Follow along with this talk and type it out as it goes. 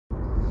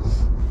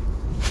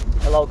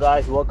Hello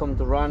guys, welcome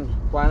to Run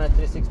Planet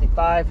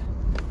 365.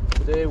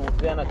 Today we're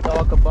gonna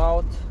talk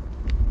about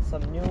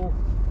some new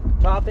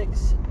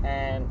topics,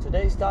 and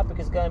today's topic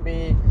is gonna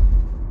be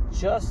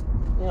just,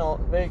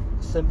 very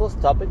simple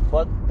topic,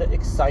 but the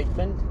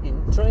excitement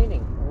in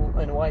training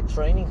and why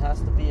training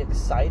has to be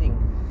exciting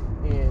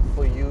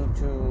for you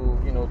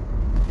to,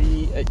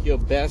 be at your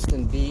best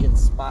and be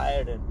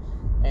inspired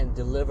and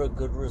deliver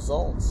good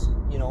results.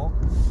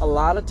 A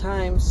lot of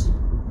times,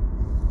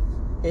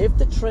 if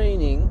the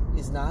training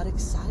is not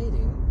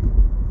exciting,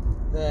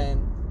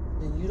 then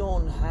you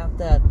don't have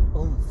that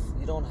oomph.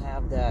 You don't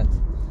have that.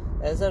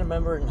 As I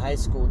remember in high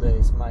school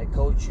days, my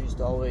coach used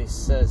to always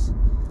says,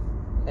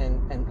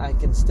 and I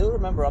can still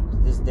remember up to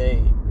this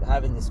day,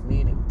 having this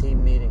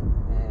team meeting,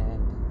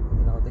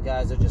 and the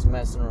guys are just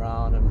messing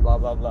around and blah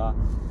blah blah,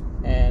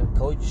 and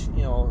coach,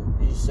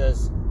 he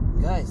says,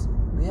 guys,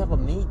 we have a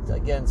meet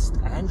against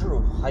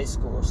Andrew High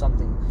School or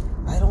something.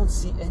 I don't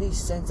see any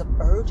sense of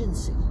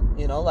urgency,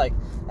 and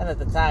at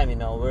the time,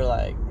 we're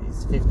like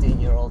these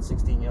 15-year-old,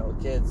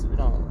 16-year-old kids.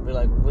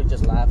 We're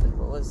just laughing.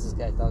 Well, what is this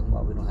guy talking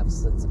about? We don't have a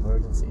sense of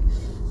urgency.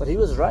 But he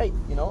was right.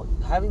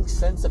 Having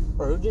sense of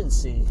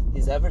urgency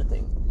is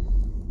everything.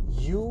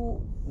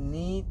 You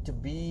need to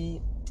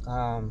be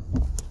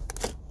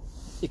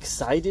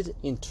excited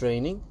in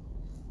training.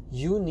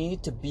 You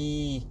need to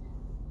be,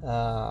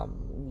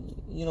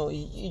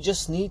 you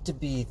just need to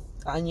be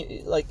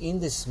in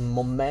this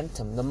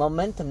momentum. The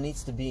momentum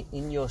needs to be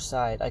in your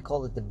side. I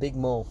call it the big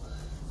mo.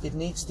 It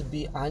needs to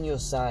be on your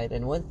side,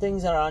 and when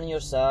things are on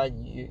your side,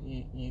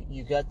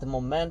 you got the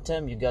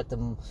momentum, you got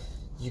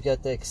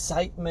the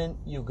excitement,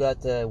 you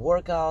got the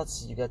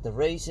workouts, you got the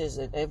races,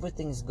 and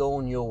everything's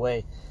going your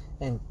way.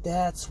 And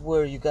that's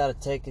where you got to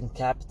take and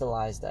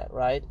capitalize that,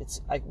 right?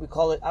 We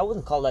call it, I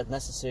wouldn't call that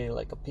necessarily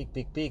like a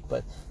peak,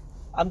 but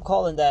I'm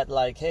calling that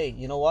like, hey,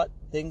 you know what?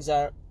 Things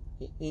are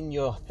in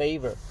your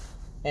favor.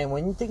 And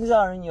when things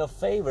are in your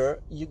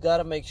favor, you got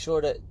to make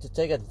sure to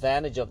take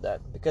advantage of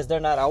that, because they're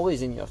not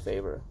always in your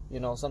favor.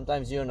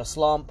 Sometimes you're in a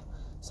slump,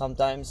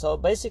 sometimes. So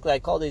basically, I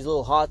call these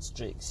little hot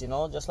streaks,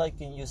 just like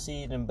you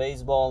see it in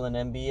baseball and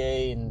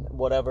NBA and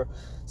whatever.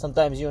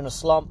 Sometimes you're in a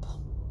slump.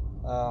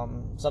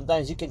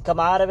 Sometimes you can come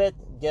out of it,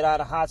 get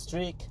on a hot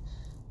streak,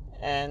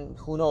 and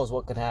who knows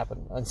what can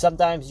happen. And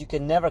sometimes you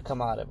can never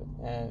come out of it.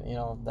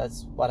 And,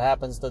 that's what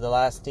happens to the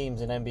last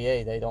teams in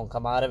NBA. They don't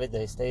come out of it.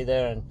 They stay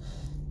there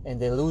and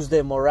they lose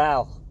their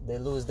morale. They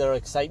lose their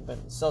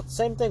excitement. So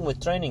same thing with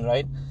training,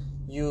 right?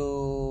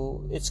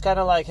 It's kind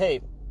of like,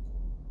 hey,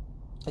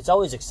 it's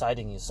always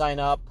exciting. You sign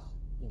up,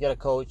 you get a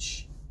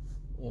coach,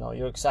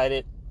 you're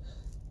excited,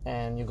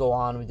 and you go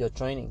on with your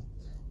training.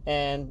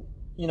 And,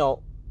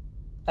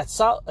 at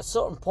a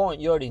certain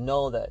point, you already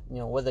know that,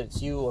 whether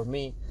it's you or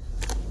me,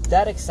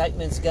 that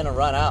excitement's going to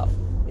run out.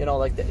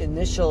 The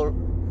initial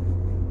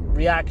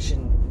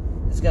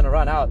reaction is going to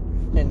run out,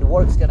 and the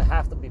work's going to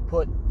have to be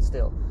put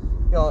still.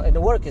 And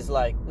the work is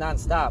like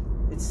nonstop.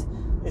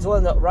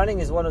 Running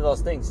is one of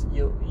those things.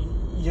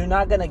 You're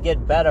not going to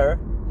get better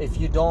if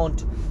you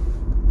don't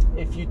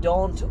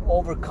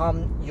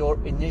overcome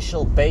your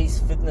initial base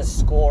fitness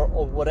score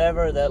or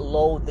whatever that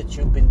load that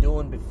you've been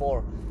doing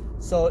before.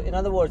 So in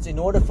other words, in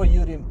order for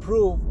you to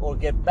improve or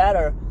get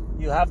better,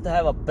 you have to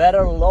have a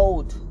better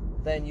load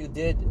than you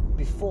did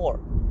before.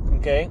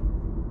 Okay?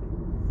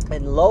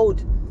 And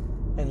load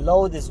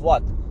is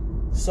what?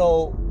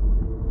 So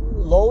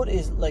load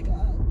is like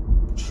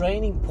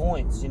training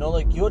points.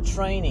 Your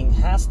training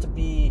has to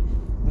be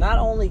not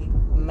only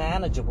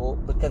manageable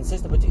but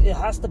consistent, but it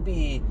has to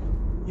be,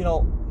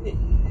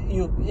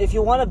 if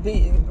you want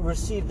to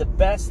receive the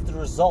best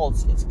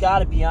results, it's got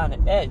to be on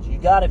the edge. You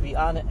got to be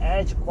on the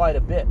edge quite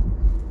a bit.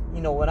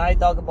 When I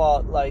talk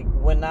about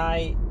when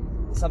I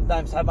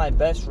sometimes have my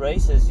best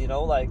races,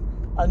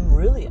 I'm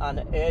really on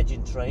the edge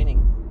in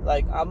training.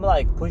 I'm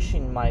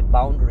pushing my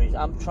boundaries.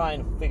 I'm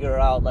trying to figure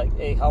out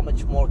hey, how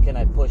much more can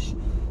I push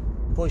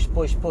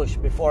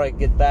before I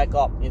get back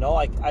up.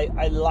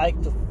 I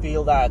like to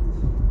feel that,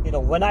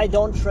 when I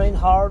don't train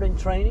hard in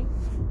training,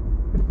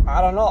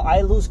 I don't know,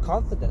 I lose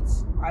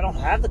confidence. I don't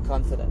have the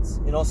confidence.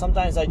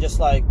 Sometimes I just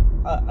I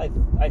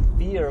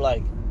fear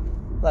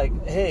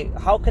hey,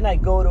 how can I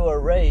go to a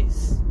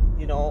race,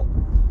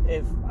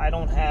 if I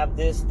don't have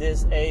this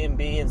A and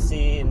B and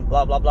C and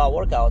blah blah blah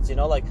workouts.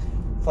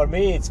 For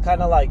me, it's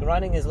kind of like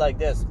running is like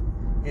this.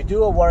 You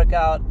do a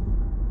workout,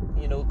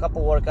 a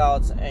couple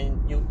workouts,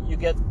 and you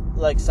get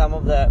some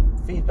of the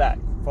feedback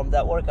from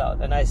that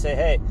workout, and I say,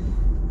 hey,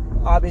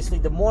 obviously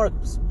the more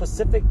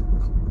specific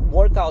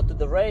workout to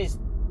the race,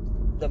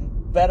 the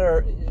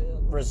better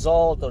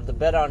result or the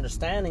better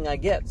understanding I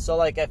get.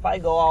 So if I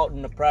go out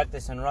in the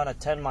practice and run a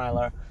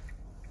 10-miler,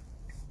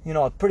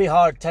 a pretty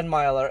hard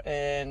 10-miler,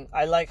 and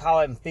I like how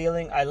I'm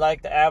feeling, I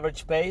like the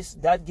average pace,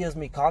 that gives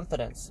me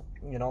confidence.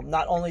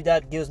 Not only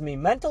that gives me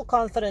mental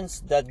confidence,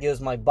 that gives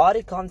my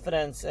body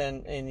confidence,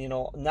 and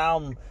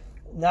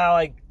now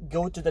I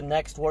go to the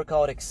next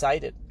workout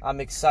excited. I'm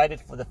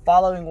excited for the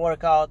following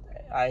workout.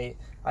 I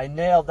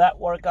nail that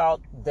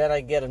workout, then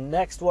I get a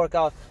next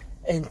workout,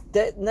 and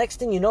that next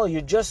thing you know,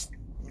 you're just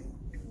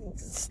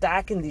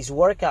stacking these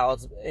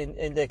workouts,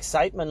 and the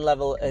excitement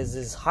level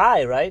is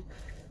high, right?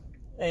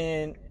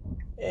 And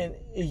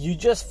you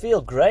just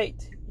feel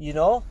great,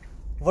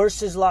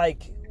 versus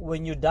like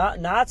when you're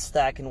not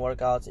stacking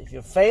workouts, if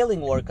you're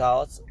failing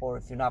workouts, or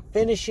if you're not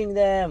finishing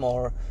them,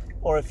 or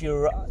if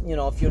you're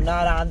if you're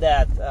not on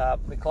that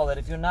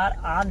if you're not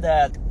on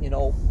that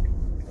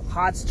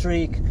hot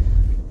streak,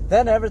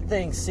 then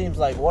everything seems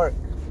like work,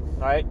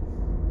 right?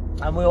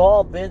 And we've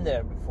all been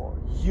there before.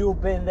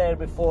 You've been there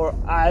before.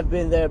 I've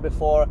been there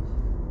before.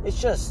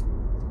 It's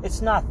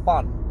not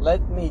fun.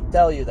 Let me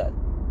tell you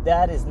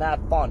that is not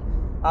fun.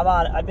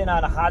 I've been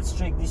on a hot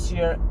streak this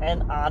year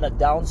and on a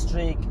down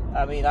streak.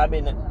 I mean,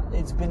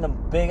 it's been the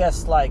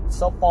biggest, like,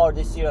 so far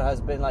this year has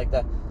been like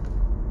the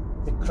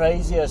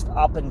craziest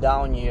up and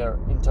down year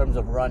in terms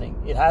of running.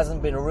 It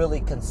hasn't been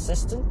really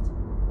consistent.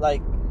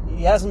 Like, it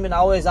hasn't been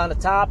always on the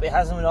top. It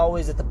hasn't been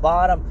always at the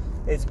bottom.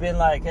 It's been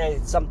like, hey,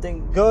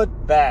 something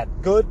good, bad,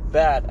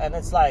 and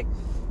it's like,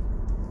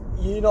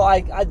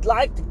 I'd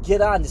like to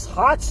get on this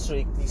hot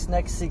streak these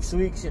next 6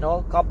 weeks,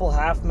 a couple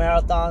half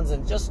marathons,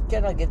 and just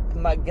get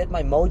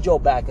my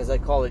mojo back, as I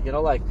call it.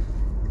 Like,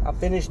 I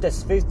finished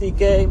this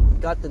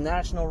 50K, got the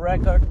national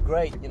record,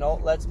 great.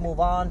 Let's move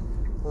on.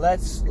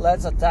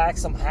 Let's attack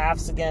some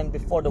halves again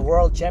before the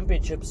World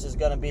Championships is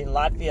gonna be in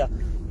Latvia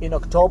in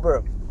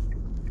October.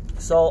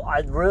 So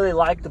I'd really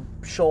like to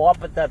show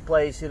up at that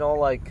place,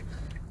 like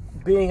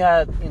being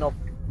at,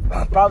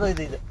 probably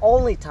the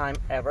only time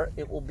ever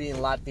it will be in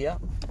Latvia,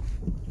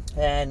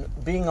 and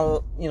being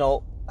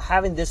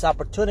having this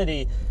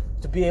opportunity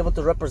to be able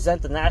to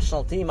represent the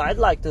national team. I'd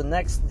like to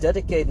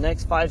dedicate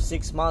next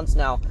 5-6 months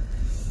now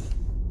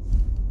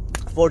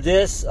for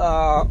this,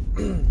 as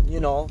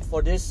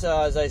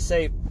I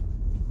say,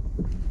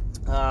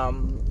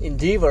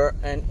 endeavor,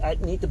 and I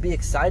need to be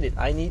excited.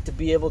 I need to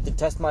be able to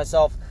test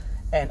myself,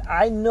 and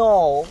I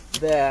know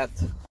that.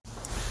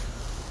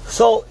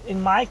 So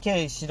in my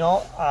case, it's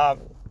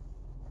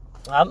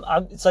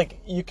like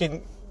you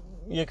can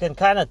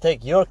kind of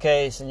take your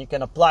case and you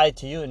can apply it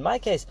to you. In my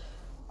case,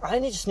 I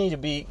just need to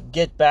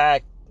get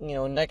back,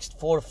 next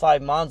 4 to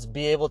 5 months,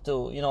 be able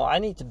to, I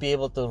need to be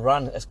able to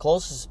run as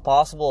close as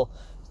possible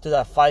to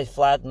that 5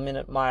 flat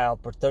minute mile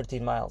per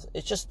 13 miles.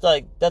 It's just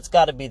like, that's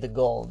got to be the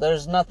goal.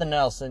 There's nothing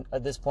else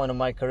at this point in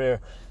my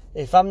career.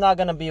 If I'm not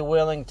going to be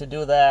willing to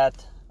do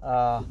that,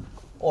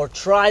 or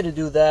try to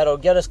do that, or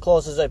get as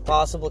close as I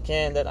possibly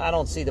can, then I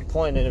don't see the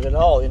point in it at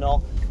all. I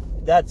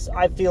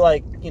feel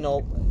like,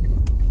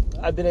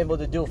 I've been able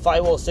to do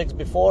 5:06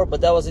 before,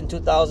 but that was in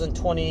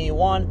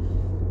 2021,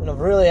 and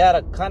I've really had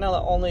a kind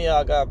of only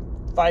a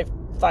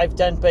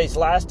 5:10 pace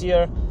last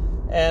year,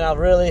 and I've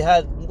really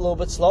had a little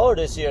bit slower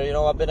this year.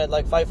 I've been at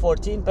like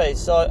 5:14 pace,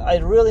 so I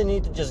really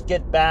need to just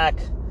get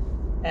back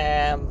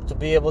and to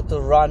be able to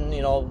run,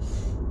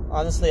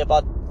 honestly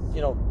about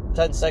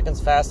 10 seconds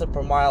faster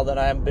per mile than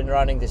I have been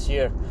running this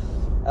year.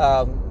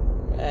 And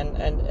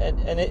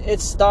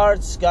it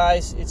starts,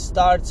 guys,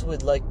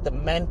 with like the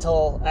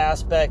mental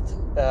aspect,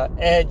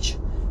 edge.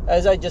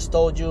 As I just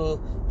told you,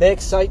 the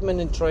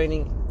excitement in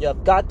training.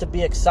 You've got to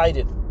be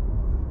excited.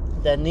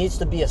 There needs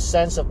to be a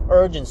sense of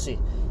urgency.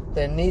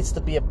 There needs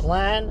to be a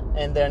plan,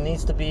 and there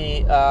needs to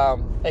be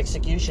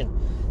execution.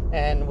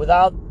 And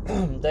without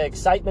the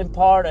excitement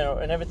part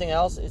and everything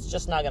else, it's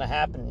just not going to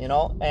happen,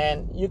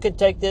 And you can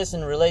take this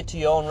and relate to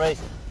your own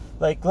race.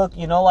 Like, look,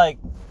 like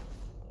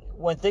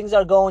when things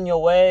are going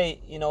your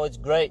way, it's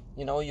great.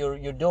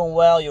 You're doing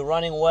well, you're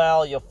running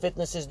well, your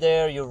fitness is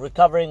there, you're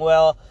recovering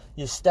well,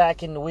 you're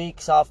stacking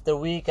weeks after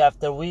week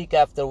after week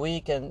after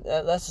week, and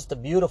that's just a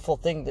beautiful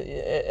thing.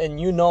 And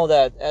you know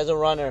that as a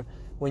runner,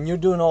 when you're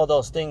doing all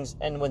those things,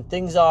 and when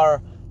things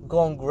are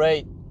going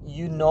great,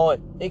 you know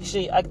it.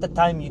 Actually, at the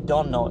time, you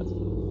don't know it.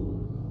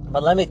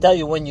 But let me tell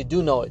you, when you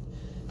do know it,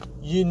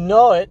 you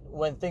know it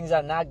when things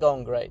are not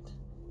going great,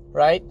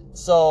 right?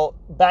 So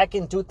back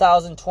in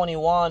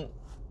 2021,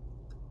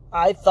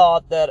 I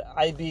thought that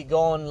I'd be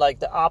going like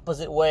the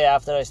opposite way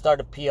after I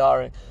started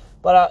PRing.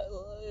 But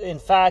in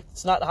fact,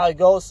 it's not how it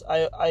goes.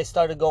 I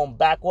started going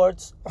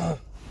backwards.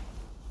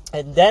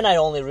 And then I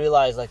only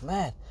realized, like,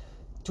 man,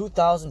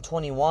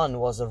 2021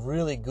 was a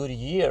really good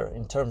year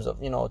in terms of,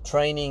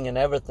 training and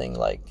everything,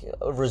 like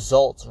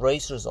results,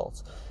 race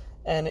results.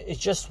 And it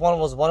just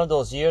was one of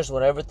those years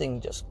where everything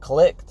just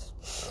clicked.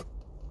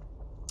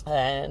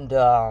 And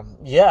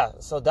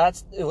so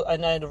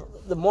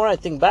the more I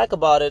think back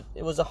about it,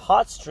 it was a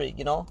hot streak,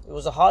 it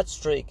was a hot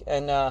streak.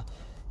 And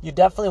you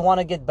definitely want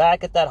to get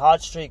back at that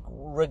hot streak,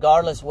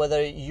 regardless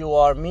whether you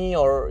are me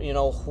or,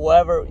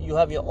 whoever. You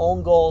have your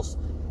own goals.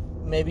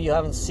 Maybe you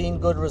haven't seen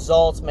good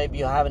results. Maybe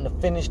you haven't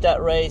finished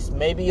that race.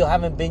 Maybe you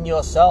haven't been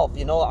yourself.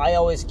 I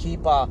always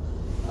keep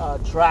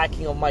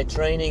tracking of my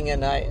training,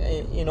 and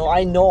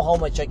I know how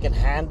much I can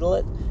handle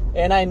it.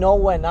 And I know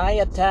when I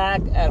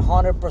attack at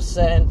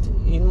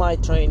 100% in my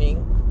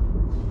training,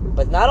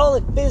 but not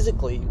only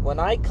physically, when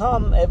I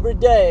come every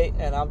day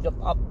and I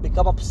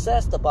become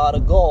obsessed about a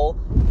goal,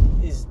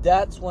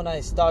 that's when I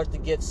start to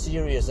get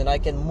serious and I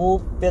can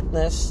move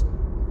fitness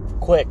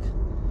quick.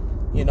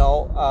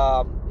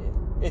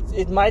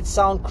 it might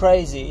sound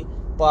crazy,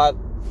 but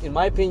in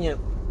my opinion,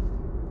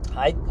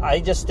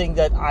 I just think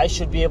that I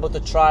should be able to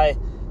try,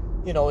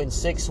 in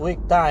 6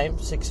 week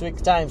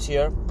times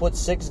here, put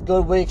 6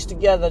 good weeks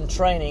together in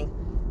training,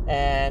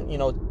 and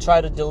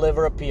try to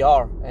deliver a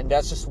PR. And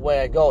that's just the way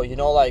I go.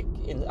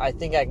 I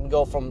think I can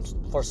go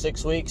for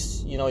 6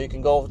 weeks. You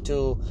can go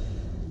to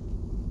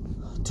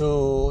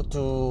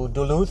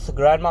Duluth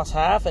Grandma's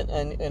half,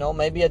 and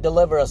maybe I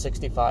deliver a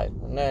 65,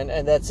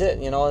 and that's it.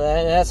 And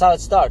that's how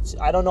it starts.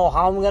 I don't know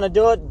how I'm gonna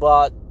do it,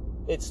 but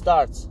it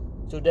starts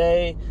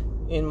today.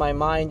 In my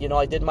mind,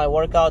 I did my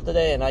workout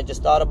today, and I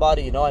just thought about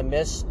it. I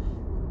miss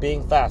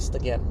being fast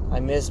again. I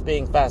miss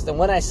being fast. And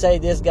when I say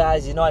this,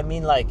 guys, I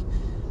mean, like,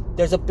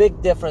 there's a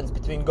big difference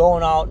between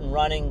going out and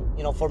running,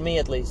 for me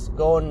at least,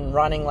 going and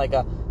running like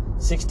a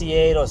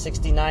 68 or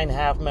 69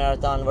 half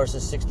marathon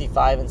versus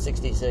 65 and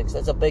 66.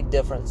 That's a big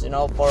difference.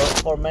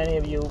 For many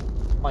of you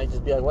might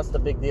just be like, what's the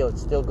big deal?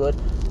 It's still good.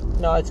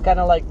 No, it's kind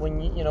of like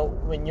when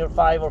when you're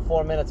 5 or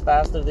 4 minutes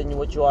faster than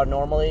what you are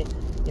normally.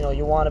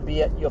 You want to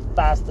be at your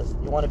fastest.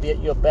 You want to be at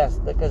your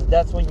best, because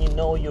that's when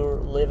you're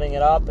living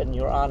it up and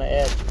you're on an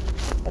edge.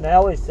 And I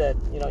always said,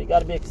 you got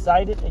to be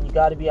excited and you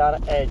got to be on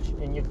an edge,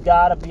 and you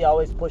got to be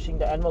always pushing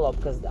the envelope,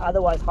 because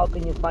otherwise, how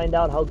can you find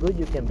out how good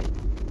you can be?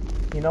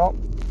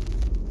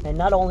 And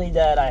not only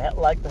that, I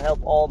like to help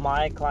all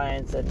my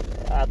clients and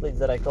athletes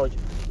that I coach,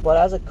 but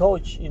as a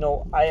coach,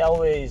 I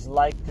always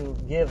like to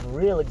give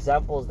real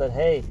examples that,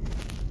 hey,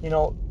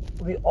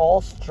 we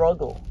all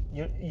struggle.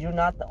 You're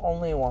not the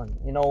only one.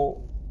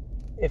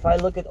 If I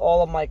look at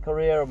all of my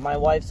career, my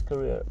wife's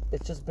career,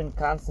 it's just been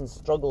constant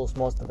struggles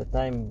most of the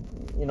time,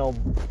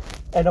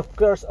 and of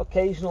course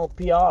occasional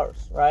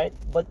PRs, right?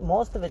 But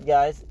most of it,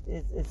 guys,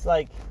 it's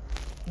like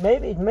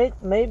maybe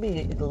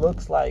it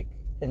looks like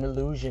an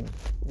illusion.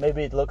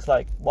 Maybe it looks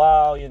like,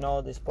 wow,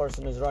 this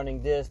person is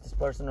running this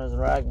person is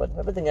running, but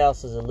everything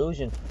else is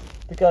illusion,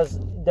 because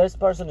this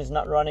person is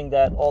not running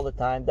that all the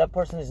time. That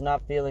person is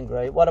not feeling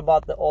great. What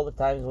about all the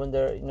times when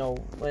they're,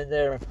 when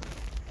they're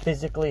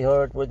physically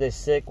hurt, when they're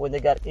sick, when they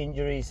got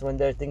injuries, when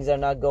their things are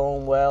not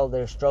going well,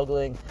 they're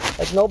struggling?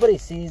 Like, nobody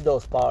sees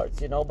those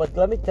parts, but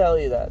let me tell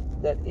you that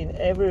in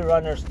every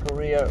runner's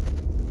career,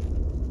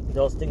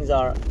 those things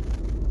are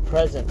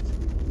present,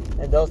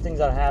 and those things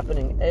are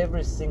happening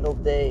every single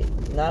day,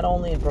 not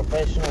only in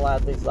professional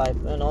athletes' life,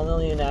 and not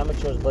only in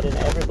amateurs, but in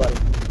everybody.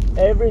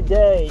 Every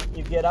day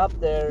you get up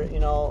there,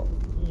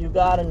 you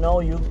gotta know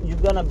you're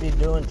gonna be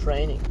doing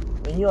training,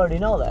 and you already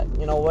know that.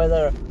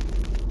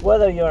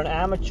 Whether you're an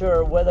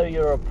amateur, whether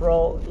you're a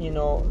pro,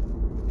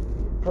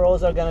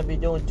 pros are going to be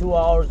doing 2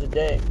 hours a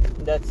day.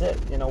 That's it.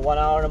 1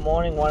 hour in the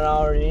morning, 1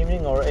 hour in the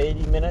evening, or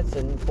 80 minutes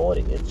and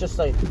 40. It's just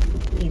like,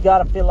 you got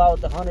to fill out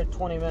the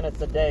 120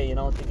 minutes a day,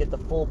 to get the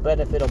full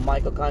benefit of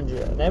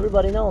mitochondria. And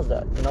everybody knows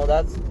that.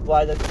 That's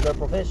why they're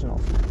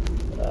professionals.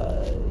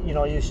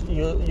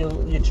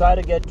 You try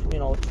to get,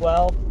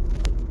 12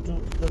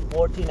 to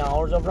 14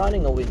 hours of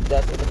running a week.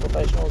 That's what the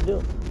professionals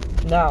do.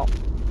 Now,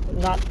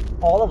 not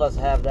all of us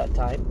have that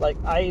time. Like,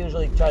 I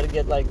usually try to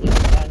get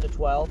 10 to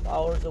 12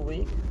 hours a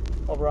week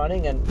of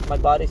running, and my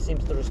body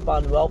seems to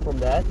respond well from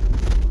that.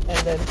 And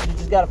then you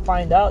just got to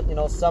find out,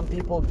 some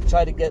people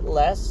try to get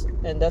less,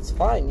 and that's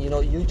fine. You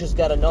just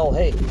got to know,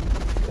 hey,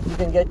 if you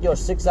can get your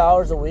 6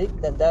 hours a week,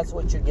 then that's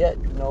what you get,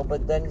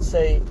 but then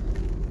say,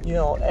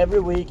 every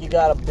week you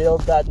got to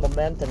build that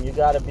momentum. You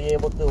got to be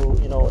able to,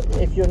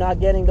 if you're not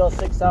getting those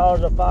 6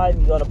 hours or 5,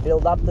 you got to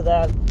build up to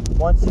that.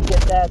 Once you get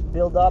that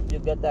build up, you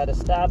get that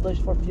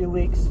established for a few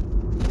weeks,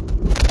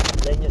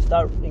 then you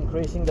start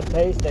increasing the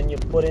pace, then you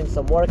put in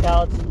some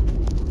workouts,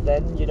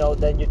 then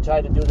you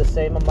try to do the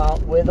same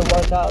amount with the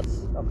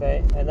workouts,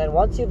 okay? And then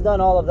once you've done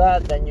all of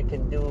that, then you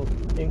can do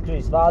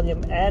increased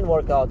volume and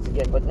workouts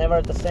again, but never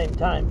at the same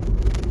time.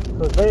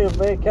 So very,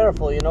 very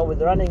careful,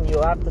 with running, you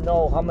have to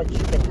know how much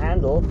you can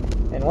handle,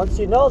 and once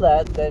you know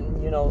that, then,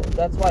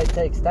 that's why it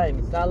takes time.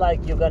 It's not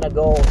like you're gonna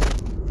go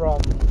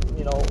from,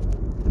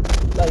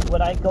 like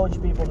when I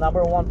coach people,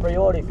 number one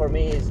priority for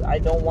me is I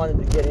don't want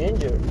them to get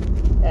injured.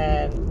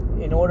 And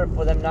in order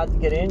for them not to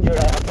get injured,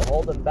 I have to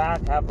hold them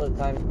back half of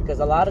the time, because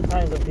a lot of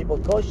times when people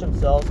coach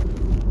themselves,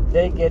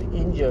 they get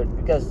injured,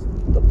 because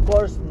of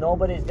course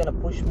nobody's going to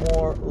push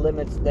more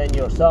limits than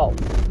yourself.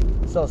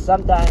 So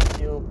sometimes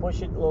you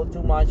push it a little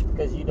too much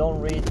because you don't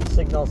read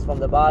signals from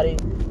the body,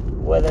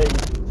 whether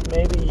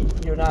maybe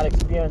you're not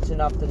experienced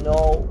enough to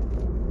know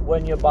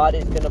when your body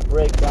is going to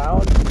break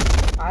down.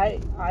 I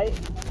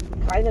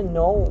kind of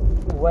know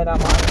when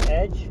I'm on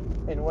edge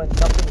and when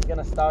something's going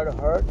to start to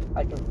hurt.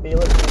 I can feel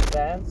it in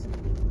advance,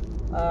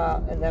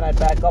 and then I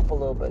back up a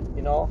little bit,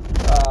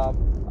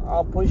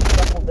 I'll push a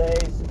couple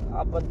days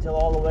up until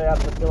all the way up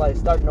until I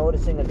start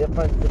noticing a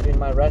difference between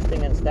my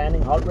resting and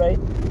standing heart rate.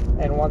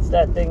 And once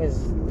that thing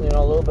is,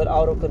 a little bit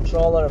out of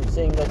control, or I'm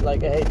seeing that,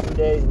 like, hey, 2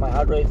 days my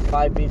heart rate's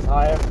 5 beats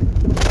higher,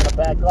 I'm gonna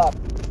back up,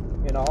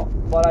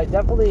 But I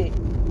definitely,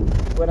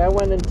 when I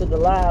went into the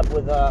lab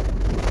with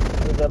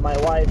my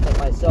wife and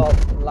myself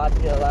in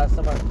Latvia last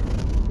summer,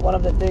 one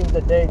of the things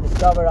that they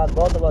discovered on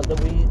both of us that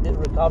we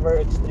recover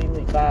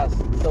extremely fast.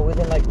 So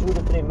within like 2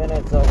 to 3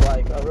 minutes of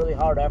like a really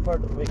hard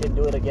effort, we can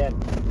do it again.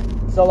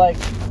 So like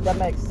that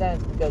makes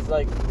sense, because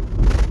like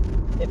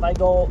if I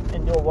go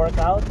and do a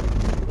workout,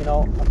 a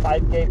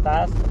 5K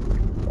fast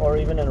or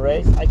even a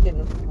race, I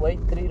can wait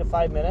 3 to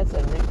 5 minutes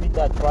and repeat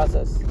that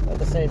process at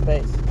the same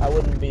pace. It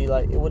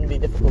wouldn't be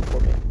difficult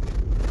for me.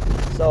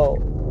 So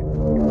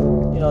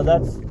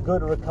that's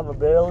good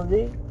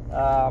recoverability.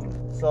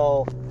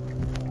 So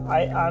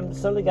I'm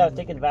certainly got to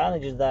take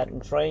advantage of that in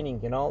training.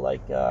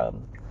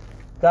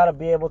 Got to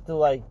be able to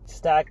like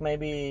stack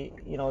maybe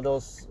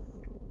those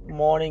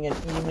morning and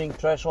evening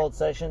threshold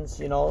sessions,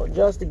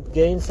 just to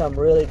gain some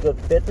really good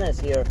fitness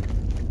here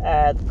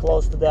at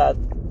close to that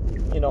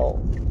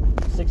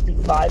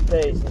 65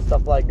 pace and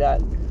stuff like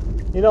that.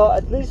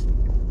 At least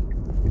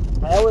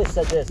I always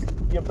said this: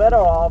 you're better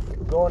off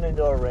going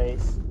into a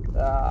race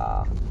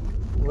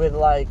with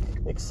like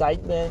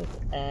excitement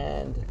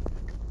and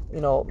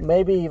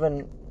maybe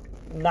even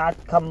not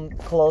come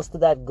close to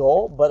that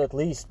goal, but at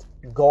least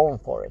going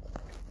for it.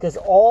 Because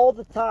all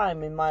the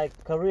time in my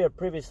career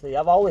previously,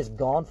 I've always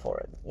gone for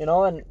it,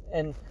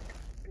 and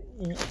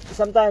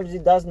sometimes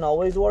it doesn't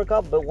always work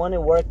out, but when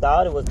it worked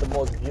out, it was the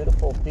most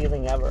beautiful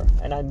feeling ever.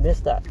 And I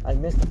miss that. I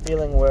miss the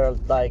feeling where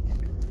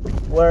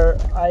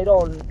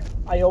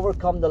I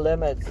overcome the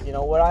limits,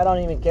 where I don't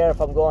even care if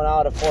I'm going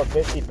out at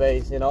 450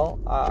 pace,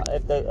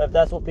 if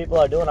that's what people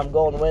are doing, I'm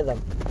going with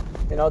them.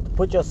 To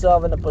put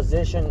yourself in a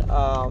position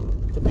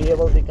to be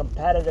able to be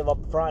competitive up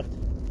front,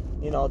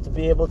 to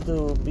be able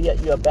to be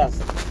at your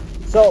best.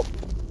 So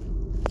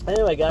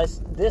anyway,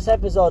 guys, this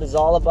episode is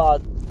all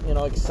about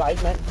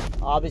excitement.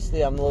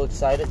 Obviously I'm a little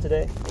excited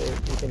today,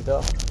 if you can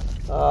tell,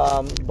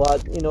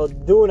 but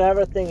doing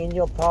everything in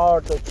your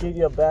power to achieve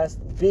your best,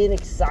 being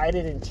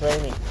excited in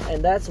training.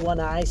 And that's when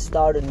I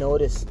start to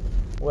notice,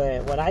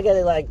 when I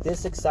get like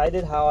this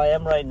excited how I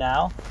am right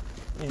now,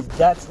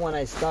 that's when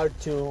I start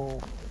to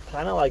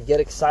kind of like get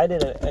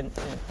excited, and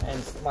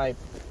my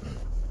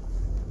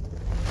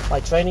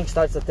training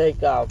starts to take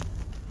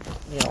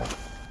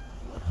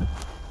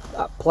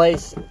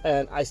place,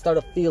 and I start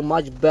to feel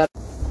much better.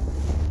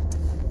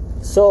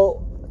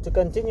 So to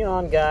continue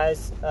on,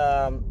 guys,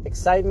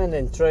 excitement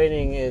in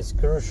training is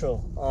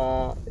crucial.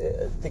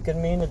 It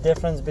can mean the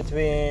difference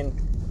between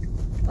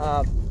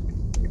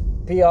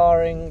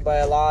PRing by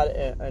a lot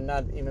and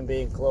not even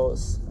being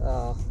close.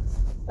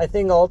 I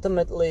think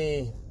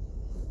ultimately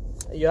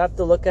you have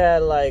to look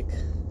at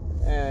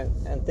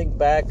and think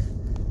back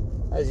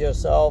as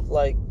yourself,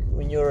 like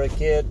when you were a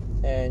kid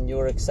and you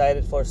were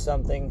excited for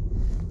something.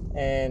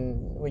 And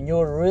when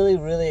you're really,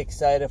 really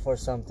excited for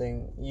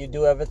something, you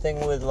do everything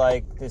with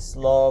like this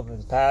love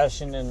and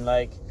passion, and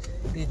like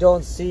you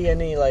don't see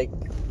any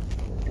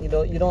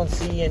you don't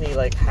see any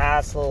like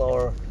hassle,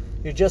 or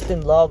you're just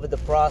in love with the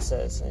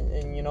process.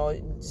 And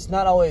it's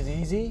not always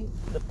easy,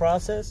 the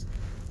process,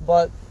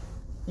 but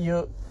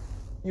you're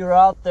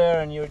out there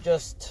and you're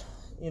just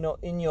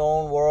in your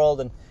own world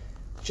and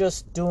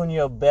just doing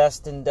your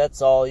best, and that's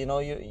all.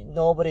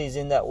 Nobody's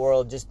in that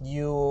world, just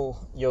you,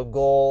 your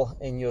goal,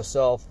 and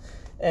yourself.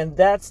 And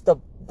that's the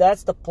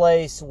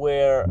place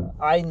where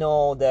I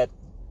know that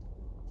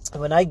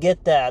when I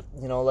get that,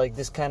 like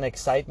this kind of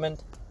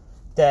excitement,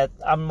 that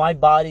my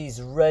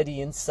body's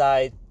ready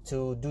inside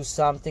to do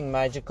something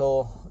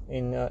magical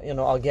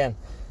again.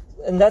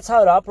 And that's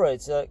how it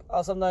operates.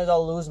 Sometimes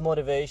I'll lose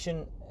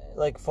motivation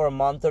like for a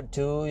month or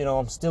two.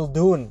 I'm still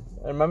doing.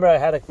 I remember I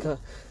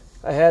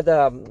had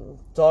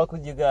talk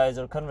with you guys,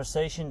 or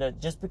conversation,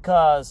 that just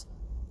because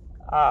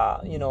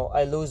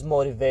I lose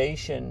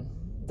motivation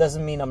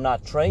doesn't mean I'm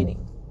not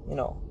training.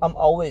 I'm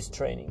always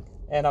training,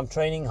 and I'm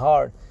training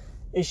hard.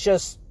 It's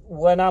just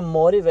when I'm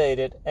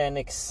motivated and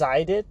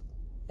excited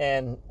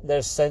and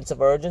there's sense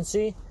of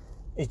urgency,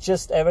 it's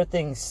just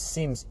everything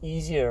seems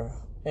easier,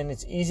 and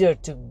it's easier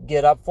to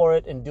get up for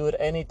it and do it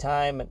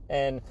anytime,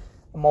 and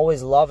I'm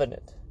always loving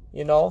it,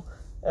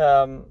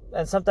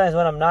 and sometimes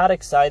when I'm not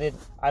excited,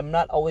 I'm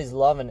not always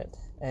loving it.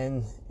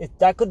 And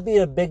that could be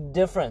a big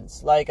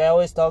difference. Like I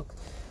always talk,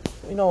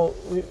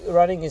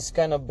 running is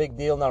kind of a big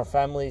deal in our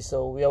family,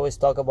 so we always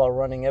talk about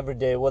running every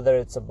day, whether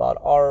it's about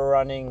our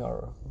running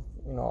or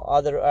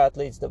other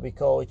athletes that we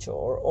coach,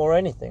 or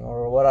anything,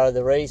 or what are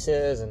the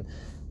races and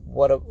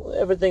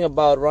everything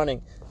about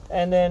running.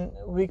 And then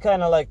we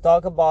kind of like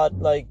talk about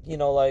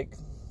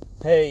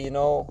hey,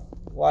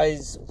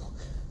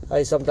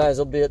 I sometimes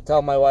will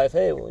tell my wife,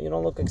 hey, well, you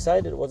don't look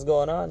excited. What's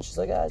going on? She's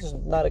like, I'm just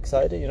not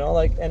excited,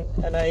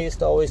 and I used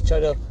to always try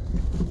to,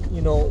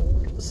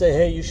 say,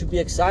 hey, you should be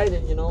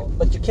excited,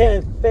 but you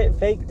can't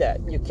fake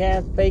that. You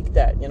can't fake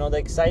that. The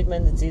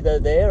excitement, it's either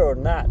there or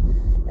not.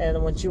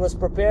 And when she was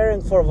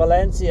preparing for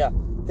Valencia,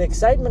 the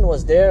excitement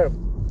was there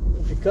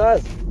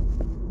because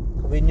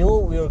we knew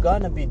we were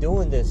going to be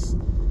doing this,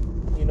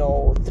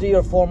 3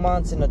 or 4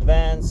 months in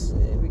advance.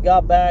 We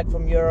got back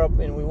from Europe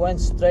and we went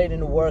straight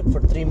into work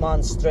for 3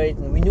 months straight,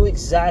 and we knew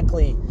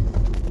exactly,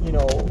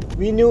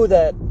 we knew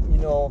that,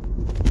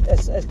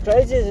 as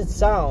crazy as it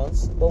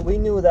sounds, but we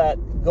knew that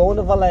going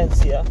to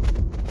Valencia,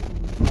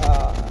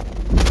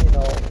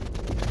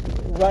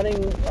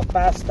 running a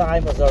fast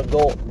time was our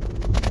goal.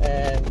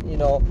 And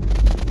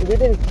we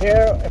didn't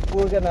care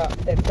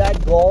if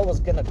that goal was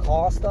gonna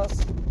cost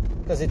us,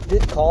 because it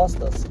did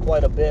cost us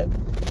quite a bit.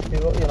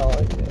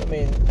 I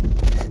mean,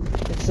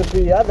 it should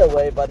be the other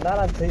way, but not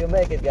until you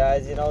make it,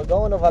 guys.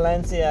 Going to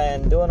Valencia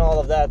and doing all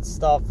of that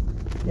stuff,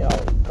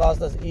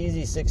 cost us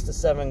easy $6 to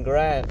 $7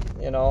 grand.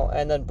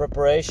 And then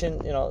preparation,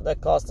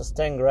 that cost us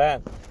 10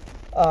 grand.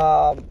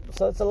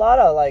 So it's a lot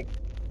of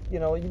you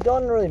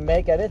don't really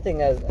make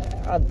anything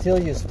until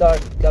you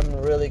start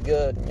becoming really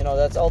good.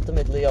 That's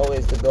ultimately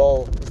always the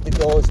goal. The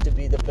goal is to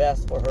be the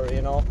best for her,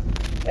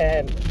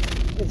 and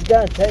it's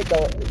gonna take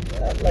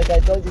like I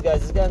told you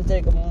guys, it's gonna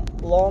take a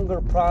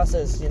longer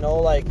process,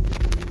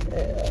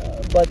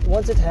 but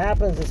once it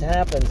happens, it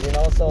happens,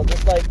 So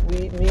just like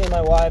me and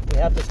my wife, we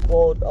have this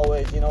quote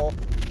always, it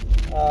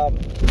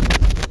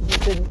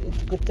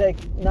could take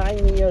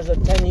 9 years or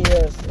 10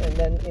 years, and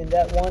then in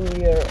that 1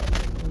 year,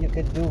 you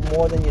could do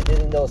more than you did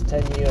in those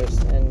 10 years,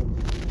 and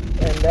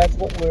that's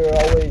what we're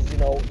always,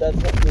 that's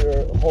what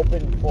we're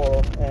hoping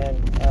for,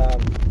 and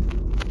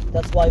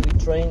that's why we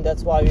train,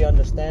 that's why we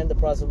understand the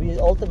process. We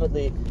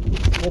ultimately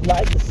would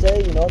like to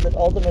say, that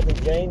ultimately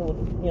Jane would,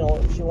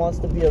 she wants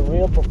to be a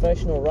real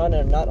professional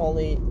runner, not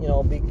only,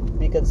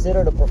 be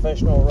considered a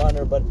professional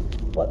runner, but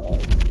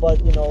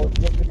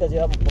just because you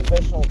have a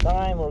professional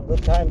time or a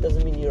good time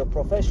doesn't mean you're a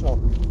professional.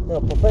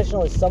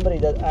 Professional is somebody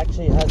that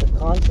actually has a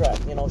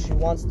contract. She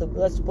wants to,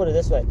 let's put it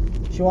this way,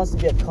 she wants to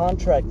be a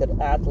contracted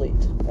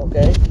athlete,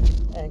 okay?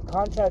 And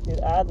contracted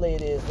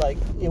athlete is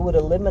it would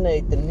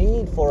eliminate the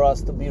need for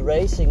us to be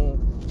racing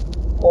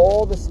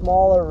all the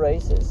smaller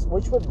races,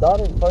 which we've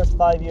done in the first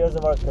 5 years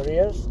of our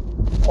careers,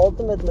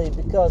 ultimately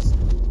because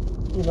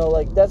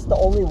that's the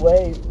only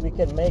way we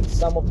can make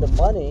some of the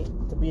money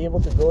to be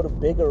able to go to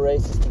bigger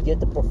races to get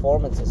the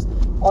performances.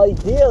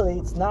 Ideally,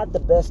 it's not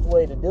the best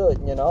way to do it,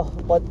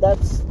 but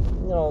that's,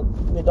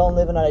 we don't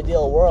live in an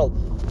ideal world.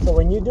 So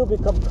when you do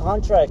become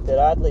contracted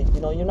athlete,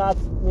 you're not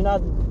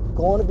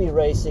going to be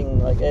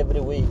racing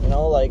every week,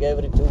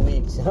 every 2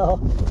 weeks,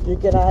 you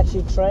can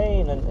actually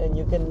train and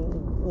you can,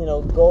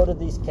 go to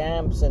these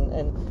camps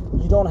and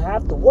you don't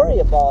have to worry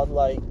about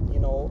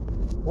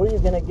where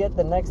you're gonna get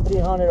the next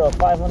 $300 or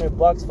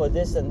 $500 for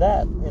this and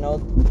that,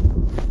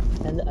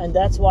 and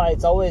that's why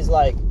it's always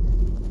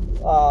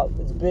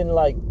it's been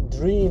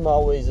dream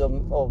always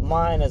of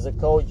mine as a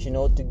coach,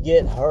 to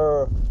get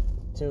her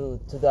to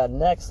that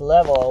next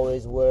level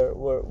always where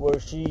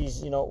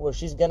she's where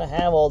she's gonna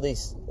have all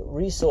these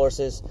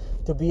resources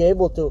to be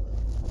able to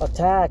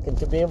attack and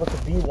to be able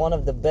to be one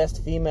of the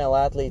best female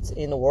athletes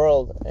in the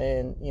world.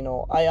 And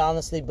I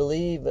honestly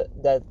believe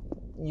that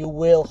you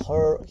will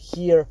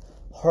hear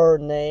her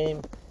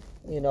name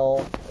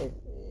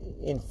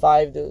in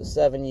 5 to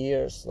 7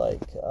 years.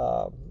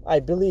 I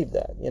believe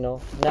that.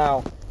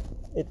 Now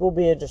it will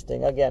be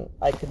interesting. Again,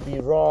 I could be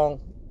wrong,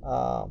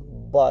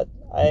 but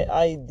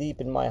I deep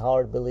in my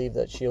heart believe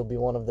that she'll be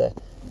one of the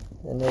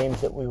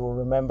names that we will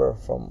remember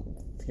from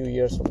a few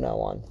years from now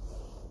on.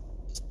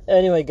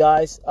 Anyway,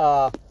 guys,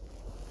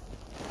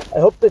 I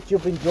hope that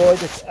you've enjoyed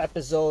this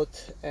episode,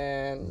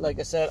 and like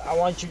I said, I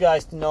want you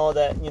guys to know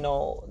that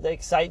the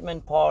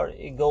excitement part,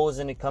 it goes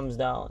and it comes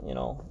down.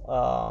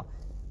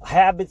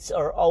 Habits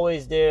are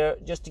always there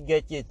just to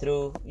get you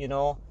through,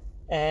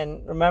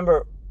 and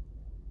remember,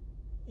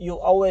 you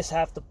always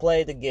have to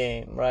play the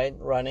game, right?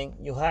 Running,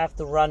 you have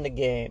to run the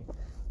game,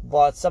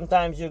 but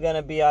sometimes you're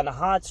gonna be on a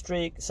hot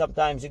streak,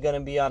 sometimes you're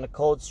gonna be on a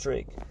cold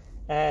streak.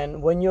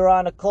 And when you're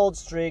on a cold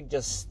streak,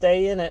 just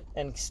stay in it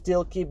and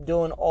still keep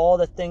doing all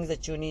the things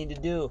that you need to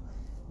do.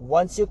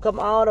 Once you come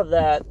out of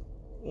that,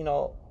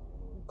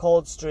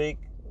 cold streak,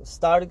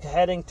 start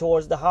heading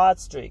towards the hot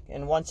streak.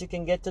 And once you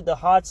can get to the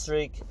hot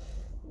streak,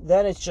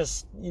 then it's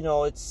just,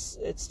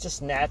 it's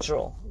just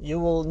natural. You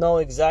will know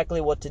exactly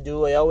what to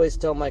do. I always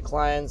tell my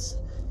clients,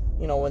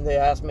 when they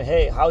ask me,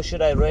 hey, how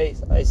should I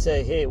race? I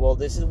say, hey, well,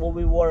 this is what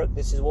we work,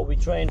 this is what we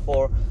train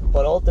for,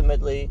 but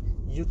ultimately,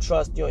 you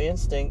trust your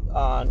instinct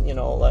on,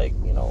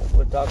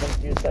 we're talking a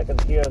few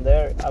seconds here and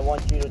there. I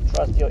want you to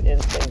trust your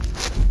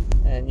instincts,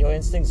 and your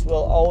instincts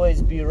will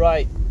always be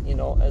right,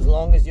 as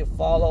long as you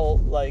follow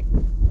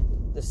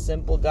the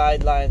simple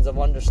guidelines of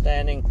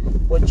understanding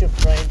what you've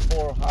trained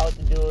for, how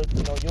to do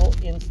it, your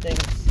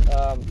instincts.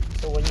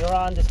 So when you're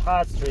on this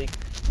hot streak,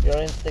 your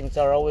instincts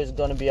are always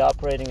going to be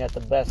operating at the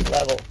best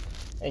level,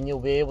 and you'll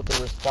be able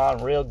to respond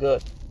real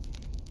good.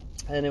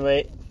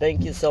 Anyway,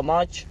 thank you so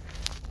much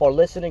for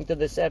listening to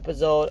this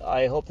episode.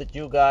 I hope that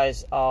you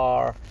guys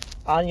are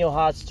on your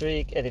hot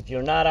streak, and if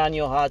you're not on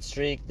your hot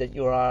streak, that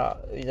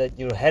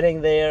you're heading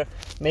there.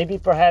 Maybe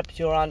perhaps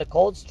you're on the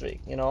cold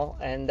streak,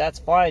 and that's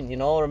fine.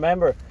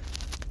 Remember,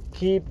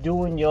 keep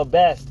doing your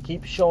best,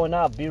 keep showing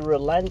up, be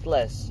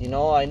relentless.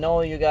 I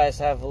know you guys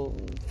have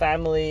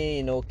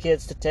family,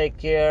 kids to take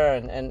care,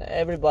 and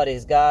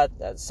everybody's got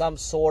some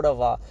sort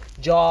of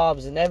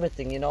jobs and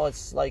everything.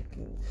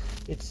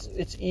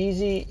 It's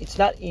easy. It's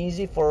not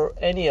easy for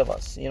any of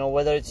us,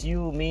 whether it's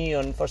you, me,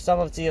 and for some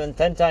it's even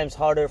 10 times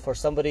harder. For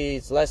somebody,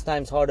 it's less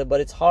times harder,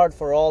 but it's hard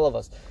for all of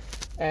us.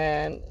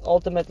 and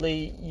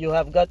ultimately you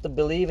have got to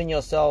believe in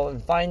yourself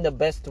and find the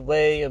best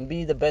way and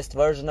be the best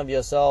version of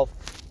yourself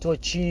to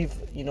achieve,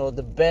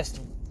 the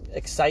best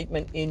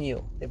excitement in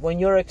you. If when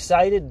you're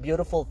excited,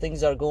 beautiful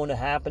things are going to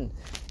happen.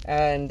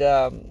 And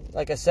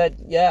like I said,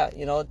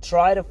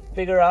 try to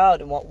figure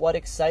out what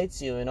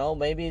excites you.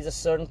 Maybe it's a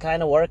certain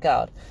kind of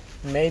workout.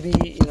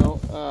 Maybe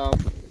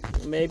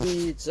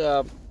maybe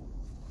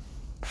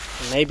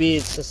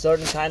it's a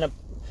certain kind of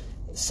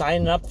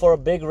signing up for a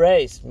big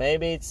race.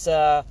 Maybe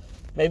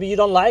you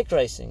don't like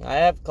racing. I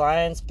have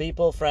clients,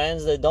 people,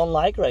 friends that don't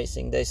like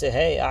racing. They say,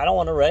 hey, I don't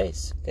want to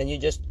race. Can you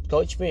just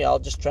coach me? I'll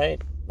just train.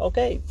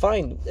 Okay,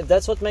 fine. If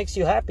that's what makes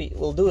you happy,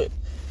 we'll do it.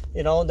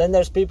 Then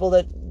there's people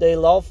that they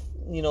love,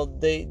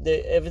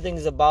 they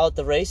everything's about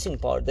the racing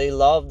part. They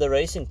love the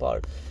racing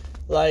part.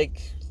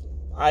 Like,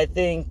 I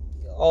think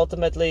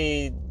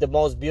ultimately the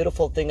most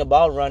beautiful thing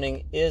about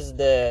running is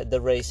the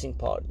racing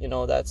part.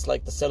 That's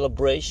like the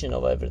celebration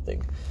of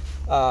everything.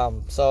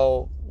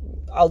 So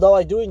although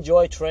I do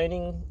enjoy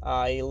training,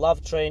 I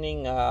love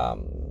training,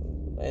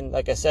 and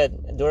like I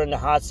said, during the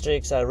hot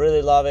streaks I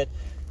really love it.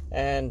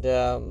 And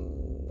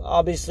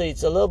obviously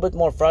it's a little bit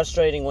more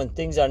frustrating when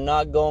things are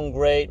not going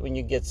great, when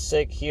you get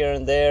sick here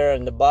and there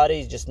and the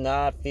body's just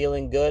not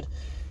feeling good.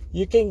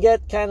 You can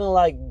get kind of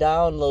like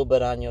down a little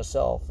bit on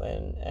yourself,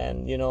 and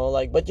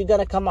but you're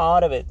gonna come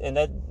out of it. And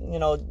that,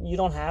 you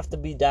don't have to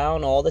be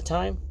down all the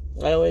time.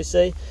 I always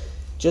say,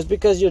 just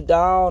because you're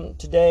down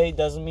today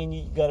doesn't mean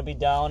you gotta be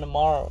down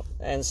tomorrow,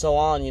 and so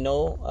on.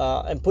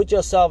 And put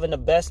yourself in the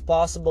best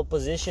possible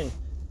position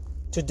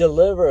to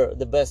deliver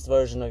the best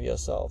version of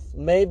yourself.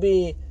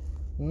 Maybe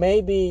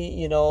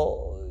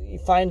you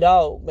find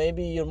out,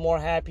 maybe you're more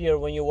happier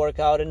when you work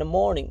out in the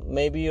morning.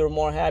 Maybe you're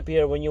more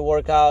happier when you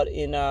work out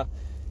in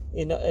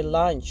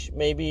lunch,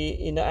 maybe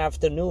in the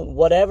afternoon.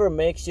 Whatever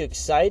makes you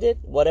excited,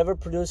 whatever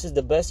produces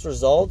the best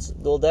results,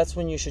 though, that's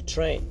when you should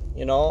train.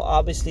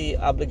 Obviously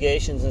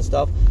obligations and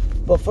stuff.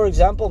 But for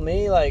example,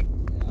 me, I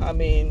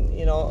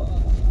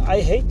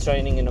hate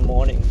training in the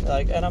morning.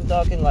 And I'm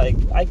talking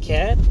I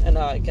can, and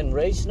I can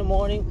race in the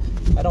morning.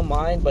 I don't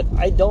mind, but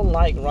I don't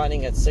like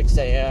running at 6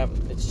 a.m.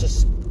 It's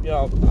just,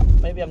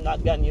 maybe I'm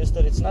not gotten used to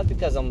it. It's not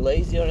because I'm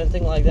lazy or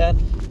anything like that.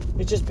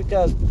 It's just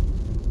because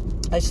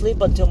I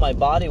sleep until my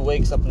body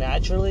wakes up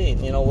naturally,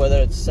 whether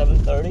it's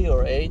 7:30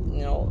 or 8,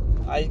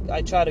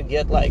 I try to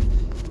get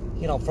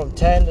from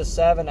 10 to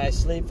 7, I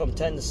sleep from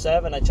 10 to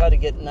 7. I try to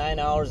get 9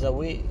 hours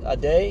a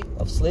day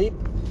of sleep.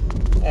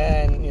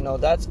 And,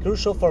 that's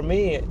crucial for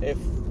me. If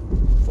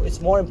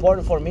it's more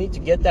important for me to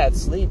get that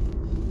sleep,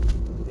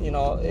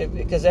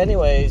 because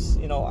anyways,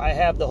 I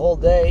have the whole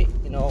day,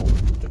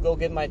 to go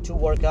get my 2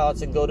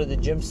 workouts and go to the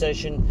gym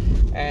session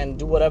and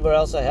do whatever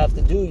else I have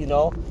to do,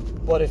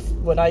 But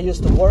when I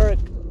used to work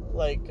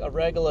like a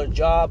regular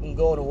job and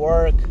go to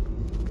work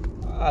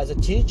as a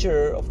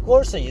teacher, of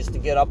course I used to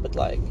get up at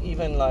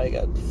even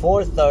at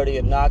 4:30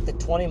 and knock the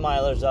 20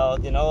 milers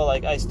out,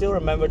 I still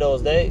remember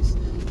those days.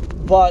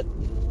 But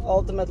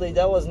ultimately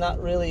that was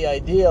not really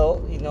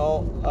ideal.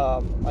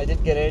 I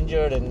did get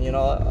injured, and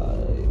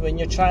when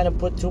you're trying to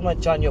put too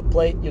much on your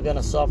plate, you're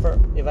gonna suffer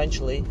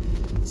eventually.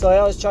 So I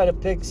always try to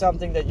pick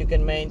something that you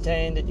can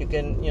maintain, that you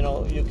can,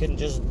 you can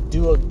just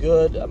do a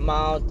good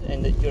amount,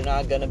 and that you're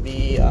not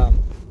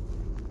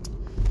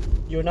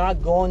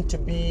going to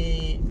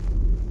be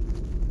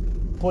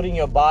putting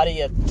your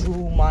body at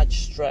too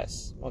much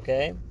stress.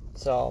 Okay.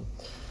 So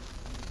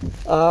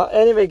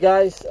anyway,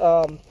 guys,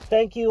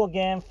 thank you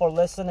again for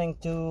listening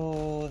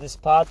to this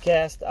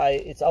podcast.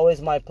 It's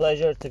always my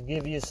pleasure to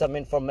give you some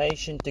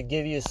information, to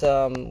give you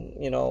some,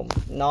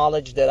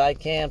 knowledge that I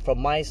can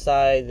from my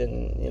side,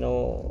 and,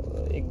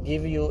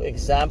 give you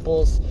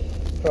examples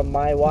from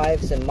my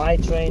wives and my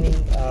training.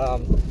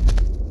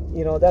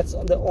 That's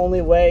the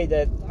only way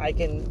that I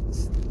can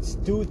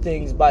do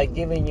things, by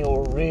giving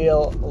you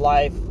real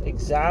life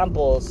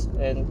examples,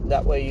 and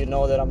that way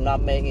that I'm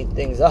not making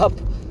things up,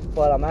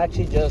 but I'm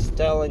actually just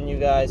telling you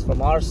guys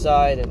from our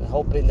side, and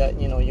hoping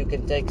that you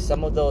can take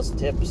some of those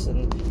tips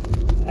and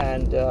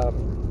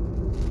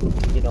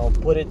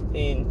put it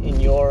in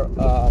your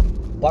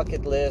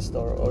bucket list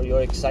or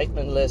your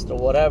excitement list or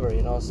whatever.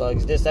 So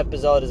this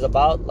episode is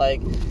about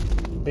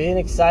being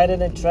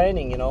excited and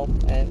training,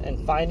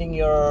 and finding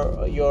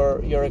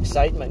your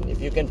excitement.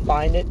 If you can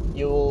find it,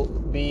 you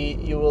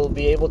will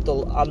be able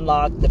to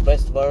unlock the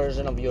best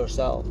version of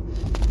yourself.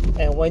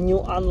 And when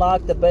you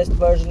unlock the best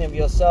version of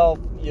yourself,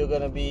 you're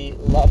gonna be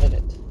loving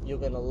it. You're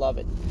gonna love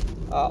it.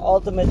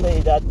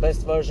 Ultimately, that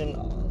best version,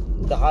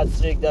 the hot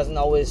streak doesn't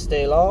always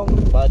stay long,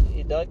 but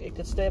it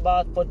could stay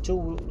about for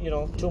 2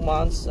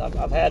 months.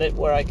 I've had it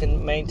where I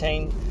can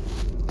maintain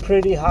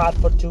pretty hot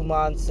for 2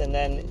 months, and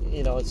then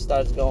it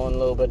starts going a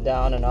little bit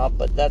down and up,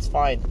 but that's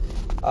fine.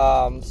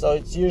 So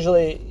it's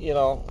usually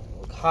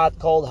hot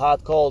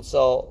cold.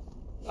 So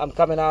I'm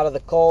coming out of the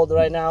cold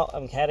right now.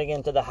 I'm heading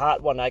into the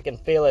hot one. I can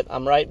feel it.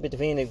 I'm right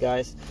between it,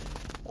 guys.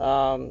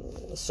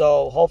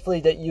 So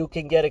hopefully that you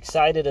can get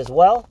excited as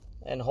well,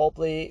 and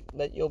hopefully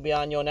that you'll be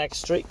on your next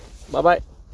streak. Bye bye.